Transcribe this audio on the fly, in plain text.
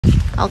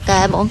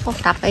Ok, 4 phút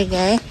tập y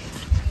ghê.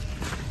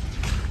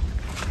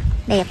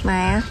 Đẹp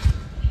mà.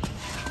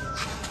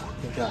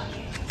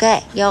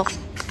 Ok, vô.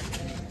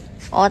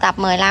 Ủa tập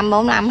 15,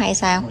 45 hay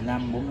sao?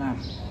 15, 45.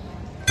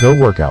 Go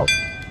workout.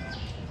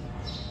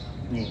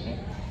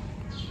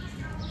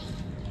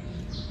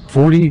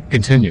 40,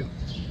 continue.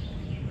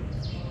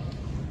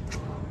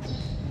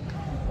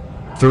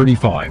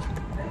 35.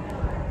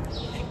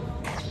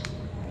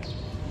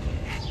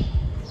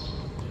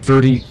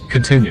 30,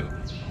 continue.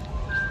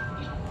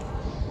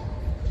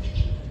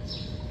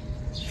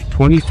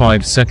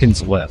 25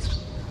 seconds left.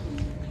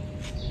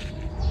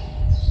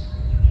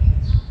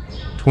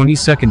 20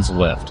 seconds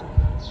left.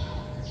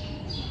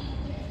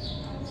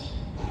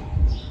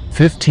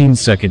 15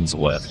 seconds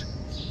left.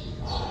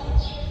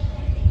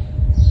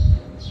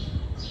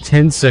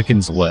 10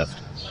 seconds left.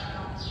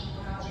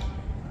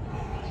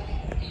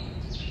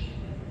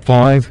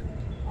 5,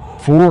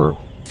 4,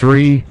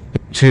 3,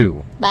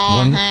 2,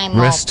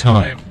 1. Rest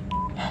time.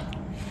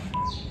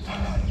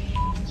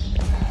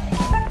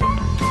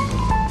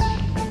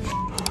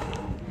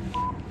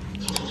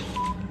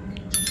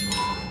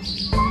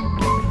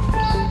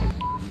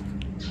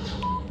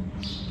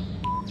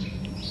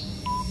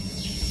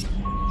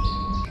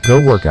 Go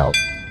workout.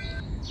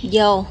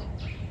 Vô.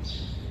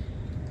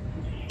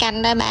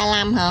 Canh tới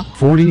 35 hả?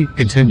 40,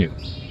 continue.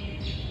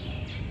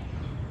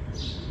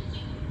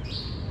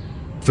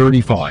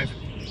 35.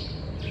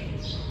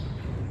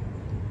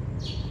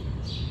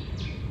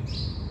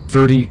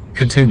 30,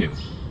 continue.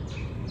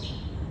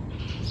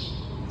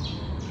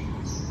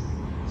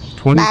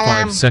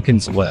 25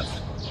 seconds left.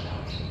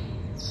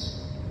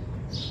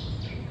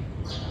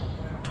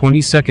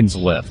 20 seconds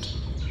left.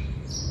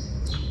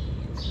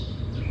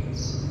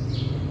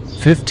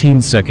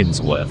 15 seconds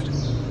left.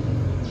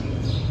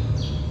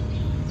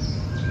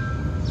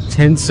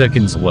 10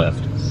 seconds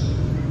left.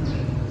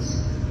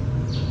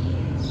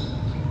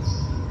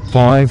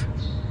 5,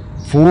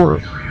 4,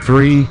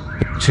 3,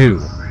 2,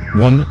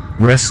 1.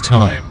 Rest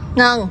time.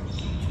 Ngừng.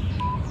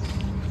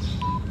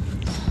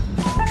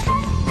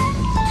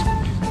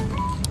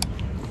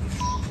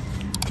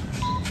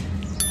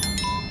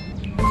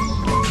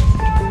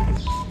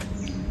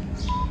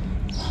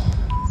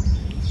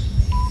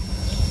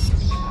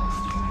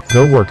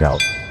 Go workout.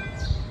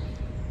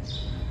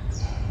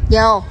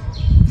 Vô.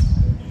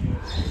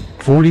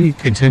 40,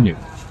 continue.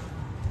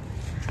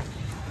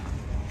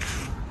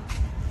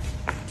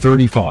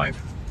 35.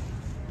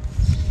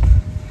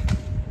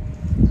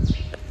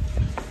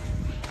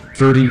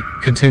 30,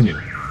 continue.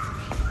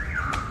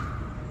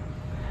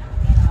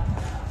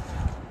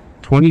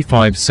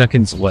 25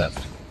 seconds left.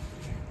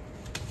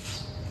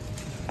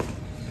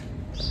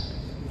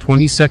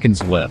 20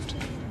 seconds left.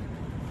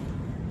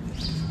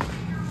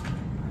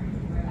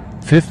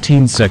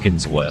 15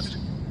 seconds left.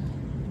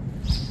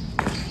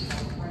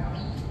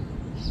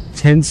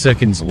 10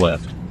 seconds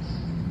left.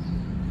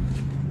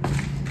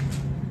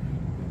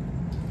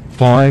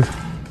 5,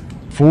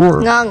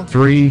 4,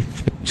 3,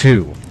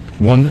 2,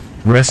 1.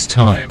 Rest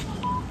time.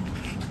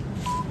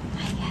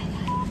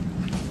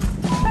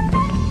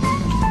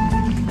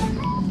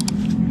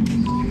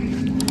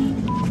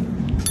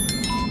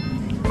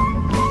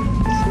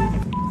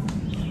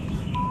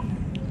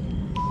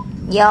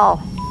 Vô.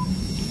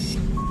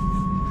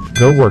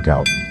 Go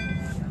workout.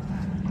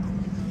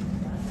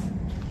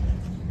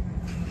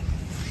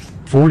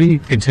 40,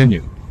 continue.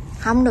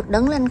 Không được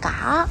đứng lên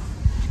cỏ.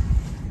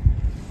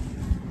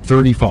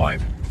 35.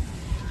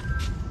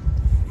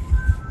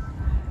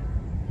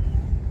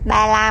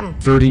 35.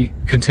 30,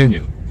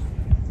 continue.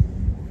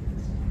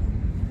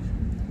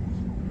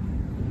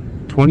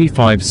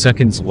 25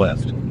 seconds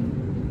left.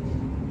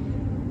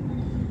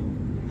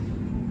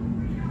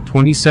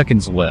 20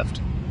 seconds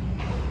left.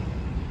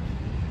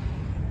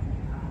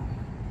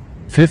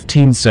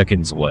 15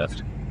 seconds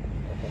left.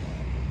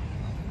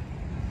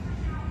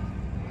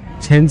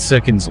 10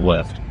 seconds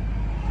left.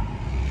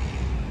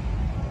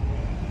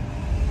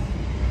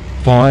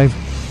 5,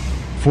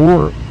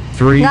 4,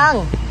 3,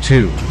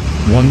 2,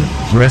 1.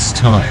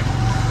 Rest time.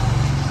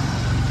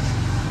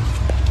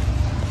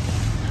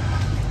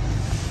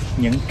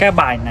 Những cái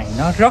bài này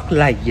nó rất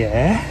là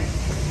dễ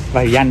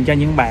và dành cho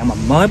những bạn mà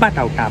mới bắt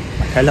đầu tập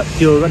mà thể lực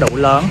chưa có đủ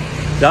lớn.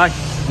 Rồi,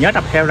 nhớ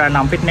tập theo ra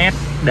 5 fitness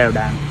đều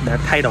đặn để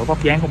thay đổi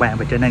vóc dáng của bạn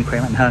và trở nên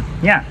khỏe mạnh hơn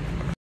nha.